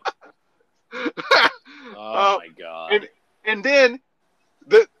 Yep. Oh my God. And then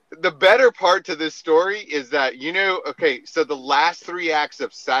the better part to this story is that, okay, so the last 3 acts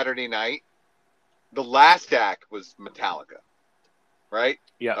of Saturday night, the last act was Metallica, right?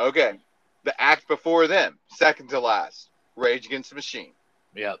 Yeah. Okay. The act before them, second to last, Rage Against the Machine.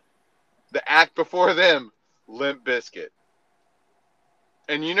 Yep. The act before them, Limp Bizkit.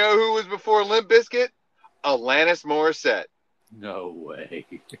 And you know who was before Limp Bizkit? Alanis Morissette. No way.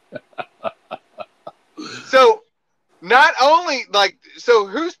 So not only like, so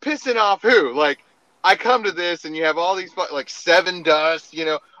who's pissing off who? Like, I come to this and you have all these like Seven Dust,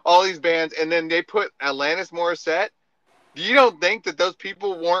 all these bands, and then they put Alanis Morissette. You don't think that those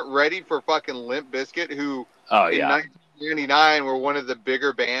people weren't ready for fucking Limp Bizkit, who in 1999 were one of the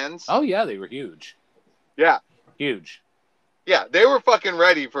bigger bands? Oh yeah, they were huge. Yeah. Huge. Yeah, they were fucking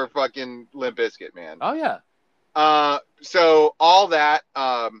ready for fucking Limp Bizkit, man. Oh yeah. So all that,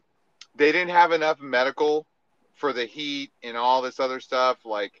 they didn't have enough medical for the heat and all this other stuff.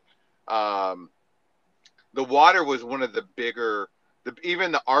 Like, the water was one of the bigger.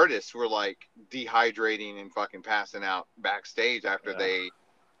 Even the artists were like dehydrating and fucking passing out backstage after they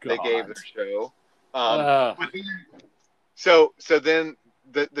gave their show. So then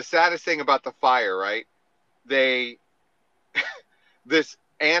the saddest thing about the fire, right? This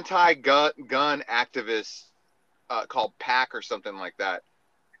anti-gun activist called PAC or something like that.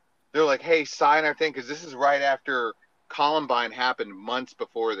 They're like, hey, sign our thing, because this is right after Columbine happened, months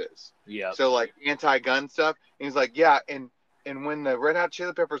before this. Yeah. So like anti-gun stuff. And he's like, yeah, and when the Red Hot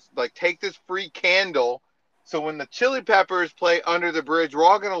Chili Peppers like take this free candle, so when the Chili Peppers play Under the Bridge, we're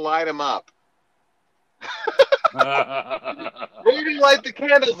all gonna light them up. We're gonna light the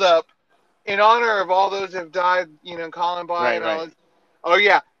candles up in honor of all those who have died, Columbine and all this. Oh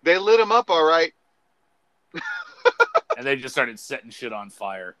yeah, they lit them up all right. And they just started setting shit on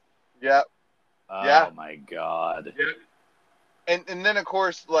fire. Yep. Oh my God. Yep. And then of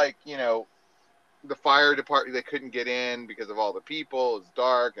course, like, the fire department, they couldn't get in because of all the people. It's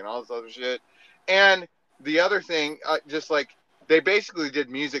dark and all this other shit. And the other thing, just like they basically did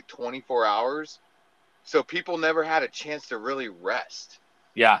music 24 hours, so people never had a chance to really rest.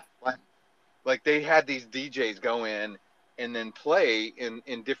 Yeah. Like they had these DJs go in and then play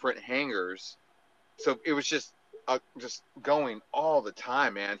in different hangars, so it was just going all the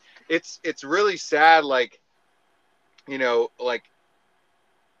time, man. It's really sad, like, like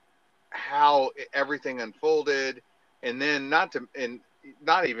how everything unfolded, and then not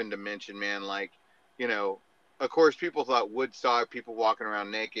even to mention, man, like, of course people thought Woodstock, people walking around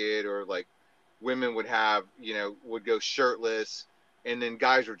naked, or like women would have, would go shirtless, and then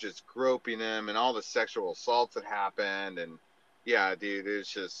guys were just groping him, and all the sexual assaults that happened, and yeah, dude, it was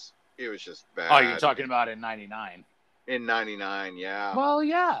just Oh, you're bad. talking about in '99. In '99, yeah. Well,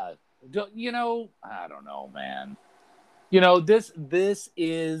 yeah. You know, I don't know, man. This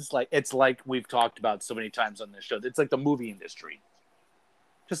is like, it's like we've talked about so many times on this show. It's like the movie industry.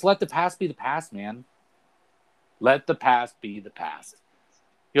 Just let the past be the past, man. Let the past be the past.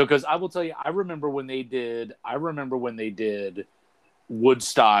 Because I will tell you, I remember when they did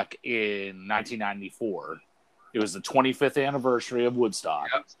Woodstock in 1994. It was the 25th anniversary of Woodstock.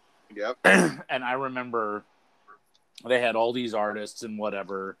 Yep. And I remember they had all these artists and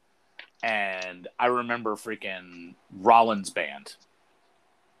whatever. And I remember freaking Rollins Band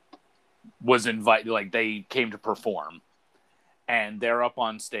was invited, like they came to perform. And they're up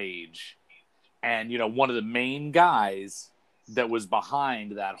on stage. And, one of the main guys that was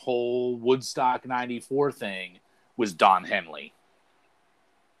behind that whole Woodstock 94 thing was Don Henley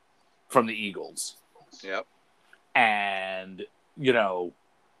from the Eagles. Yep. And,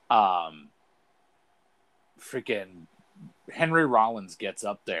 freaking Henry Rollins gets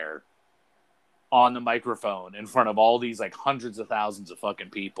up there on the microphone in front of all these like hundreds of thousands of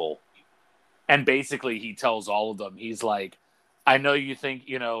fucking people. And basically he tells all of them, he's like, I know you think,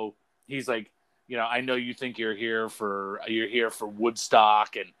 he's like, I know you think you're here for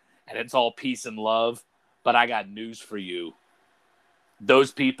Woodstock and it's all peace and love, but I got news for you.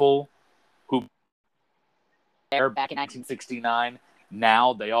 Those people who were back in 1969,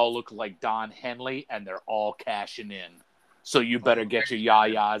 now they all look like Don Henley and they're all cashing in. So you better get your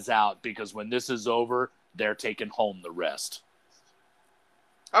yayas out, because when this is over, they're taking home the rest.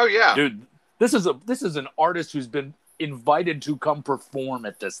 Oh yeah. Dude, this is an artist who's been invited to come perform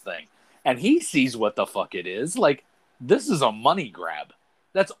at this thing. And he sees what the fuck it is. Like, this is a money grab.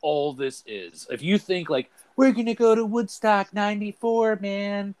 That's all this is. If you think, like, we're going to go to Woodstock 94,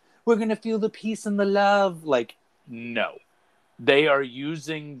 man. We're going to feel the peace and the love. Like, no. They are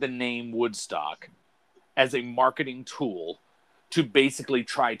using the name Woodstock as a marketing tool to basically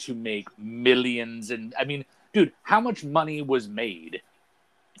try to make millions. And, I mean, dude, how much money was made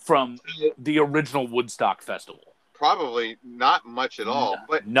from the original Woodstock Festival? Probably not much at all.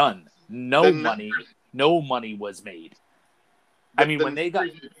 But none. No money was made. I mean, when they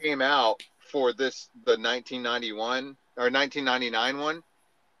came out for the 1991 or 1999 one,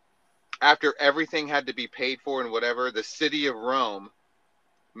 after everything had to be paid for and whatever, the city of Rome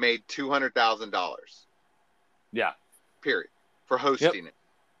made $200,000. Yeah. Period. For hosting it.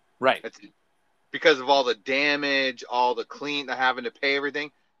 Right. That's because of all the damage, all the having to pay everything.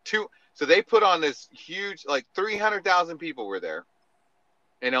 So they put on this huge, like 300,000 people were there,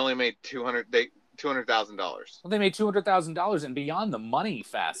 and only made $200,000. Well, they made $200,000, and beyond the money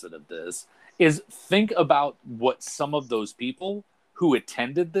facet of this is, think about what some of those people who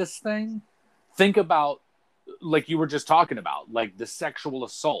attended this thing, think about, like you were just talking about, like the sexual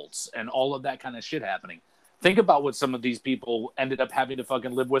assaults and all of that kind of shit happening. Think about what some of these people ended up having to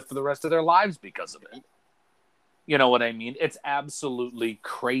fucking live with for the rest of their lives because of it. You know what I mean? It's absolutely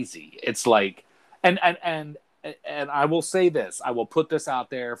crazy. It's like, and I will say this, I will put this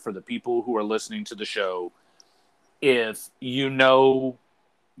out there for the people who are listening to the show. If you know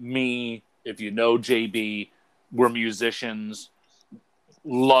me, if you know JB, we're musicians,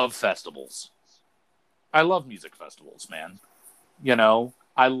 love festivals. I love music festivals, man.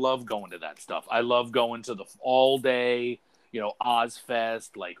 I love going to that stuff. I love going to the all day,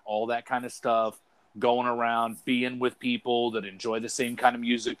 Ozfest, like all that kind of stuff. Going around, being with people that enjoy the same kind of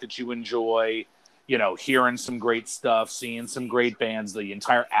music that you enjoy, hearing some great stuff, seeing some great bands. The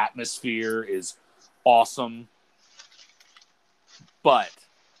entire atmosphere is awesome. But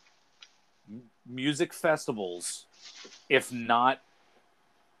music festivals, if not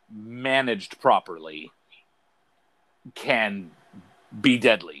managed properly, can be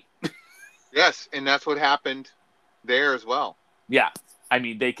deadly. Yes, and that's what happened there as well. Yeah, I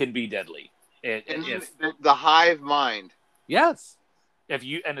mean, they can be deadly. The hive mind. Yes.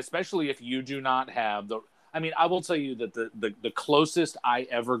 Especially if you do not have I will tell you that the closest I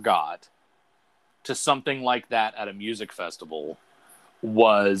ever got to something like that at a music festival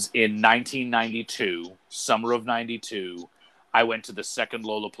was in 1992, summer of 92. I went to the second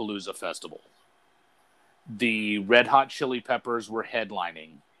Lollapalooza festival. The Red Hot Chili Peppers were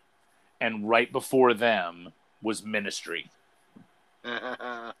headlining, and right before them was Ministry.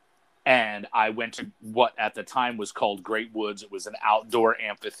 And I went to what at the time was called Great Woods. It was an outdoor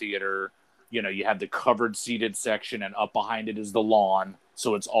amphitheater. You have the covered seated section, and up behind it is the lawn.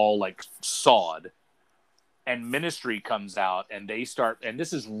 So it's all like sod. And Ministry comes out, and they start, and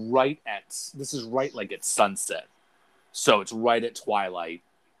this is right like at sunset. So it's right at twilight.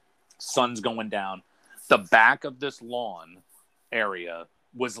 Sun's going down. The back of this lawn area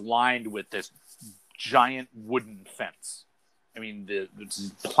was lined with this giant wooden fence. I mean, the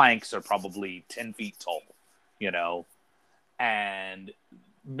planks are probably 10 feet tall, you know, and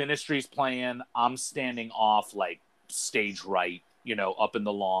Ministry's playing. I'm standing off like stage right, you know, up in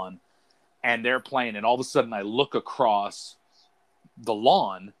the lawn, and they're playing. And all of a sudden I look across the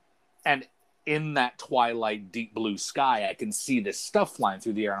lawn, and in that twilight deep blue sky, I can see this stuff flying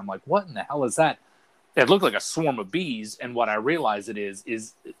through the air. I'm like, what in the hell is that? It looked like a swarm of bees. And what I realize it is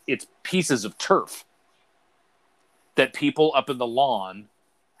it's pieces of turf that people up in the lawn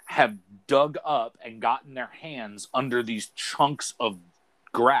have dug up and gotten their hands under these chunks of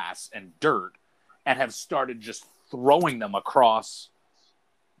grass and dirt and have started just throwing them across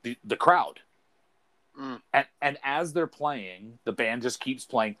the crowd. And as they're playing, the band just keeps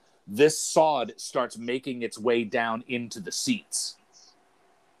playing. This sod starts making its way down into the seats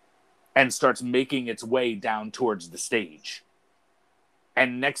and starts making its way down towards the stage.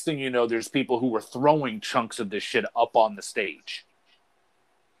 And next thing you know, there's people who were throwing chunks of this shit up on the stage.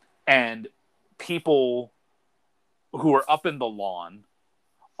 And people who are up in the lawn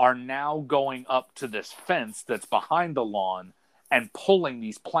are now going up to this fence that's behind the lawn and pulling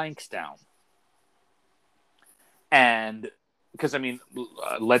these planks down. And because, I mean,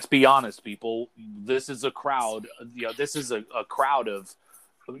 let's be honest, people, this is a crowd, you know, this is a crowd of,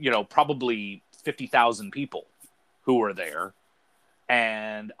 you know, probably 50,000 people who are there.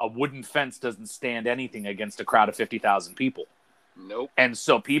 And a wooden fence doesn't stand anything against a crowd of 50,000 people. Nope. And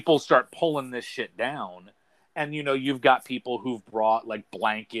so people start pulling this shit down. And, you know, you've got people who've brought like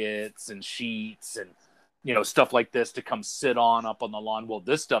blankets and sheets and, you know, stuff like this to come sit on up on the lawn. Well,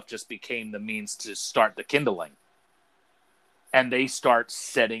 this stuff just became the means to start the kindling. And they start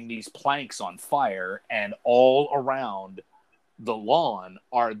setting these planks on fire, and all around the lawn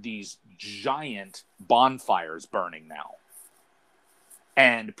are these giant bonfires burning now.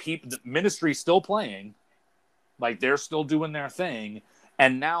 And the Ministry's still playing, like they're still doing their thing.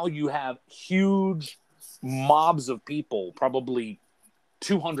 And now you have huge mobs of people, probably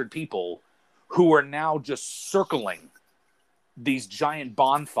 200 people, who are now just circling these giant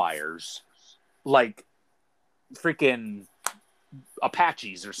bonfires like freaking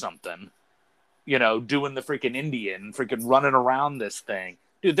Apaches or something, you know, doing the freaking Indian, freaking running around this thing.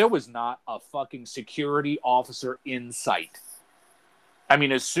 Dude, there was not a fucking security officer in sight. I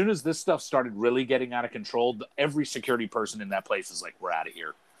mean, as soon as this stuff started really getting out of control, every security person in that place is like, we're out of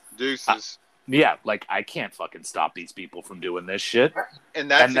here. Deuces. Yeah, like, I can't fucking stop these people from doing this shit.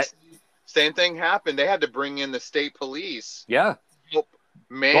 And that's same thing happened. They had to bring in the state police. Yeah.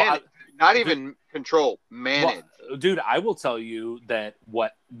 Not even control, manage. Well, dude, I will tell you that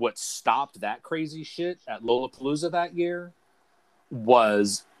what stopped that crazy shit at Lollapalooza that year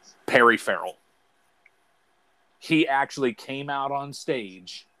was Perry Farrell. He actually came out on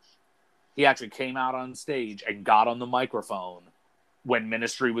stage. And got on the microphone when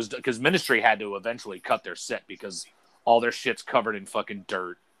Ministry was... Because Ministry had to eventually cut their set because all their shit's covered in fucking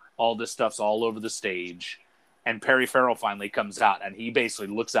dirt. All this stuff's all over the stage. And Perry Farrell finally comes out, and he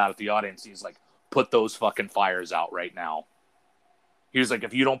basically looks out at the audience. And he's like, put those fucking fires out right now. He was like,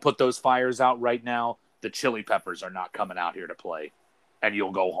 if you don't put those fires out right now, the Chili Peppers are not coming out here to play. And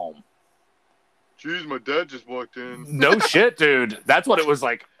you'll go home. Jeez, my dad just walked in. No shit, dude. That's what it was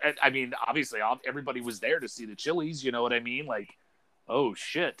like. I mean, obviously, everybody was there to see the Chili's. You know what I mean? Like, oh,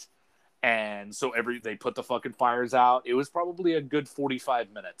 shit. And so they put the fucking fires out. It was probably a good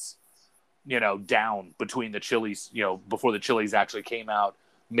 45 minutes, you know, down between the Chili's, you know, before the Chili's actually came out,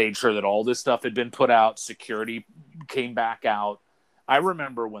 made sure that all this stuff had been put out. Security came back out. I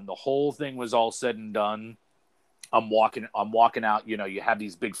remember when the whole thing was all said and done, I'm walking out, you know, you have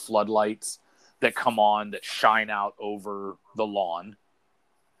these big floodlights that come on that shine out over the lawn.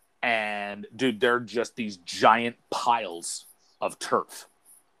 And dude, they're just these giant piles of turf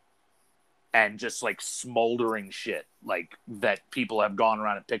and just like smoldering shit, like that people have gone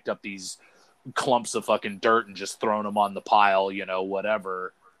around and picked up these clumps of fucking dirt and just thrown them on the pile, you know,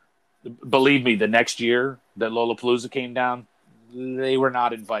 whatever. Believe me, the next year that Lollapalooza came down, they were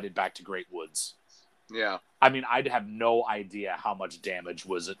not invited back to Great Woods. Yeah. I mean, I'd have no idea how much damage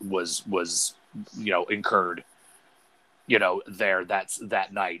was you know, incurred, you know, there that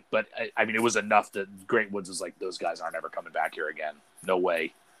night. But I mean, it was enough that Great Woods was like, those guys aren't ever coming back here again. No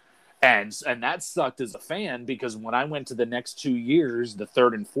way. And that sucked as a fan, because when I went to the next 2 years, the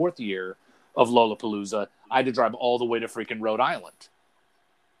third and fourth year of Lollapalooza, I had to drive all the way to freaking Rhode Island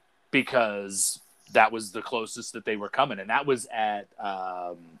because that was the closest that they were coming. And that was at,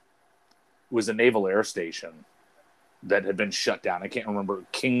 was a Naval Air Station. that had been shut down. I can't remember,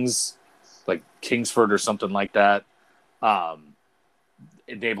 Kingsford or something like that.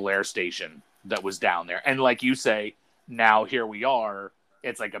 Naval Air Station that was down there. And like you say, now here we are.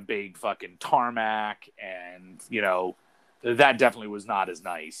 It's like a big fucking tarmac, and that definitely was not as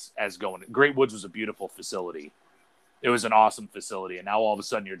nice as going. Great Woods was a beautiful facility. It was an awesome facility, and now all of a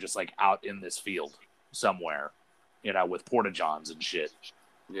sudden you're just like out in this field somewhere, with porta johns and shit.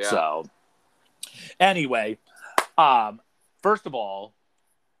 Yeah. So anyway, first of all,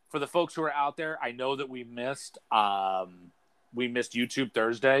 for the folks who are out there, I know that we missed YouTube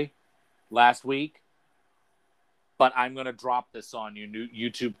Thursday last week, but I'm going to drop this on you,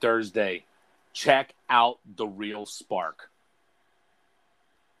 YouTube Thursday. Check out The Real Spark.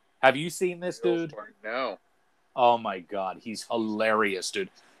 Have you seen this dude? No. Oh my God. He's hilarious, dude.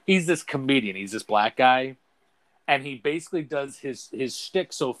 He's this comedian. He's this black guy. And he basically does his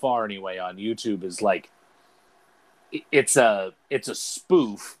shtick so far anyway on YouTube is like, it's a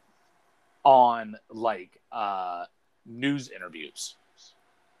spoof on like news interviews.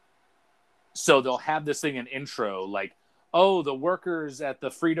 So they'll have this thing in intro like, oh, the workers at the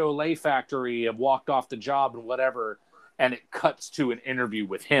Frito-Lay factory have walked off the job and whatever, and it cuts to an interview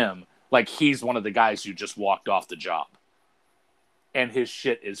with him like he's one of the guys who just walked off the job. And his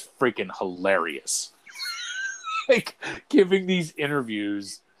shit is freaking hilarious. Like giving these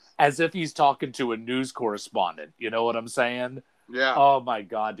interviews as if he's talking to a news correspondent. You know what I'm saying? Yeah. Oh my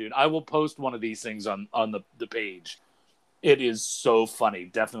God, dude. I will post one of these things on the page. It is so funny.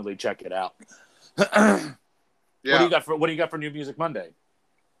 Definitely check it out. Yeah. What do you got for New Music Monday?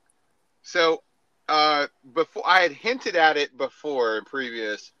 So, before I had hinted at it before in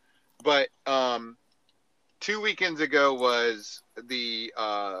previous, but 2 weekends ago was the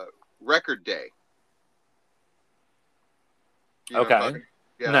record day. Okay.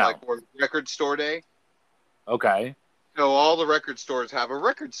 Like record store day. Okay. So all the record stores have a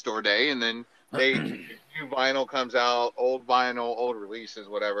record store day, and then new vinyl comes out, old vinyl, old releases,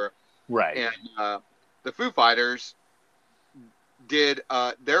 whatever. Right. And the Foo Fighters did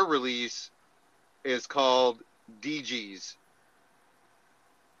their release is called DGs.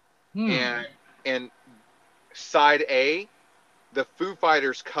 And side A, the Foo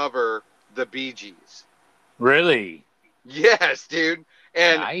Fighters cover the Bee Gees. Really? Yes, dude.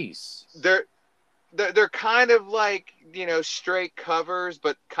 And nice. They're kind of like, straight covers,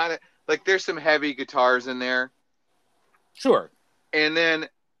 but kind of like there's some heavy guitars in there. Sure. And then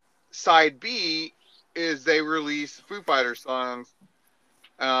side B is they release Foo Fighters songs,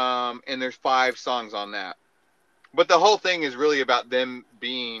 and there's 5 songs on that. But the whole thing is really about them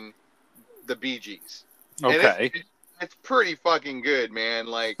being the Bee Gees. Okay. And it's pretty fucking good, man.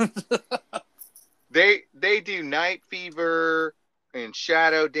 Like they do Night Fever and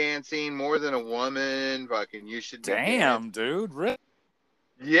Shadow Dancing, More Than a Woman, fucking You Should Be Damn, Dead. dude. Really?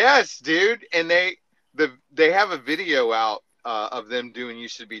 Yes, dude. And they have a video out of them doing You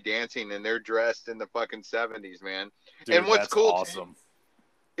Should Be Dancing, and they're dressed in the fucking 70s, man. Dude, and what's that's cool awesome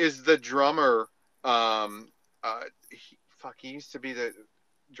is the drummer, he used to be the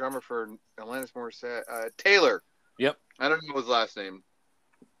drummer for Alanis Morissette, Taylor. Yep. I don't know his last name.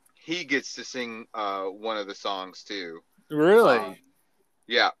 He gets to sing one of the songs too. Really?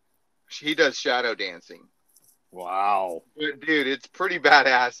 Yeah. He does Shadow Dancing. Wow. But, dude, it's pretty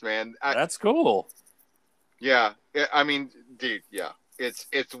badass, man. That's cool. Yeah. I mean, dude, yeah. It's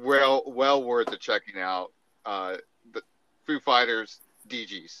well worth it checking out. The Foo Fighters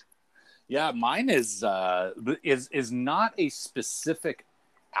DGs. Yeah, mine is not a specific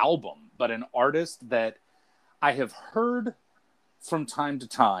album, but an artist that I have heard from time to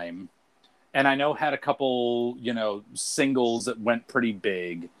time, and I know had a couple, singles that went pretty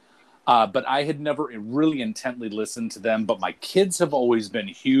big, but I had never really intently listened to them. But my kids have always been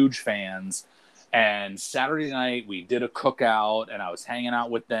huge fans, and Saturday night we did a cookout, and I was hanging out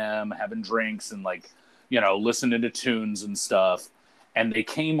with them, having drinks, and listening to tunes and stuff, and they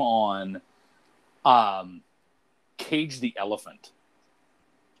came on Cage the Elephant.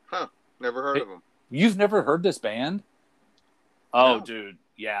 Huh. Never heard of them. You've never heard this band? Oh, No. dude.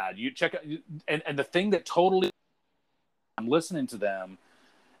 Yeah, you check out. And the thing that totally, I'm listening to them,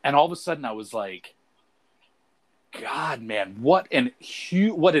 and all of a sudden I was like, God, man,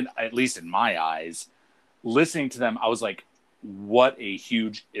 at least in my eyes, listening to them, I was like, what a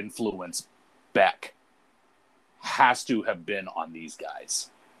huge influence Beck has to have been on these guys.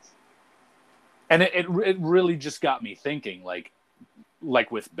 And it really just got me thinking, like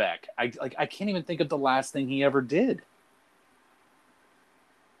with Beck, I can't even think of the last thing he ever did.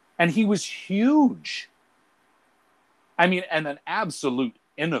 And he was huge. I mean, and an absolute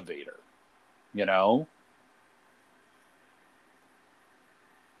innovator,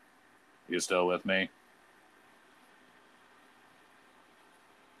 You still with me?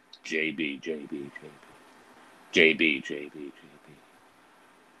 JB.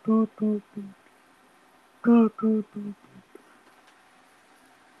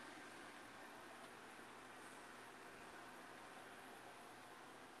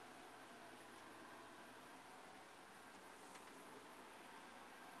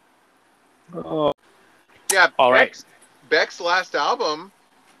 Oh. Yeah, All right. Beck's last album,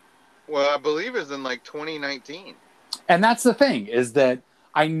 well, I believe is in like 2019. And that's the thing, is that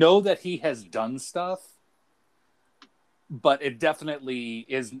I know that he has done stuff, but it definitely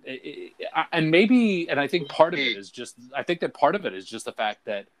is, and maybe, and I think part of it is just, I think that part of it is just the fact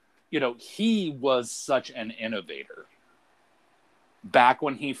that, you know, he was such an innovator back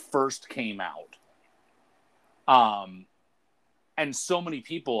when he first came out. And so many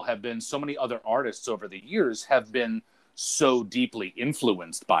people have been, so many other artists over the years have been so deeply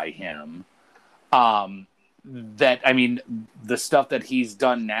influenced by him. That, I mean, the stuff that he's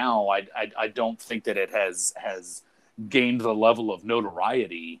done now, I don't think that it has gained the level of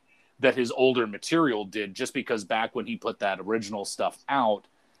notoriety that his older material did, just because back when he put that original stuff out,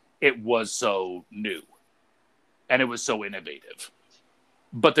 it was so new and it was so innovative.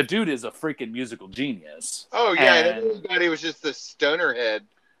 But the dude is a freaking musical genius. Oh yeah, and everybody was just the stoner head.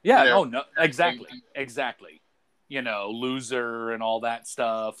 Yeah, no, exactly. You know, Loser and all that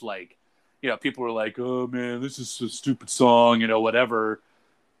stuff. Like, you know, people were like, "Oh man, this is a stupid song," you know, whatever.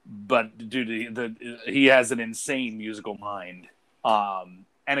 But dude, he has an insane musical mind. And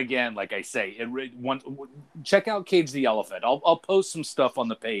again, like I say, check out Cage the Elephant. I'll post some stuff on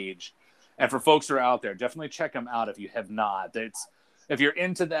the page, and for folks who are out there, definitely check them out if you have not. If you're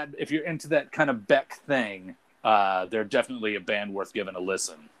into that kind of Beck thing, they're definitely a band worth giving a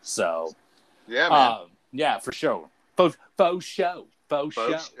listen. So, yeah, man. Yeah, for sure. Faux show.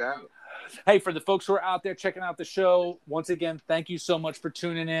 Hey, for the folks who are out there checking out the show, once again, thank you so much for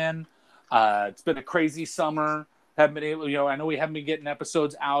tuning in. It's been a crazy summer. Haven't been able, you know, I know we haven't been getting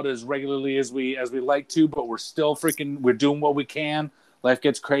episodes out as regularly as we like to, but we're still we're doing what we can. Life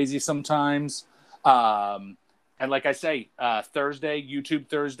gets crazy sometimes. And like I say, Thursday, YouTube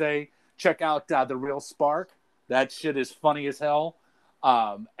Thursday, check out The Real Spark. That shit is funny as hell.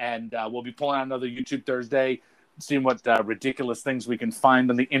 And we'll be pulling out another YouTube Thursday, seeing what ridiculous things we can find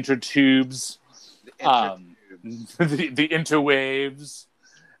on the intertubes, the interwaves.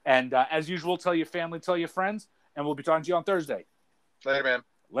 And as usual, tell your family, tell your friends, and we'll be talking to you on Thursday. Later, man.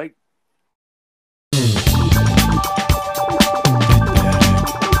 Late.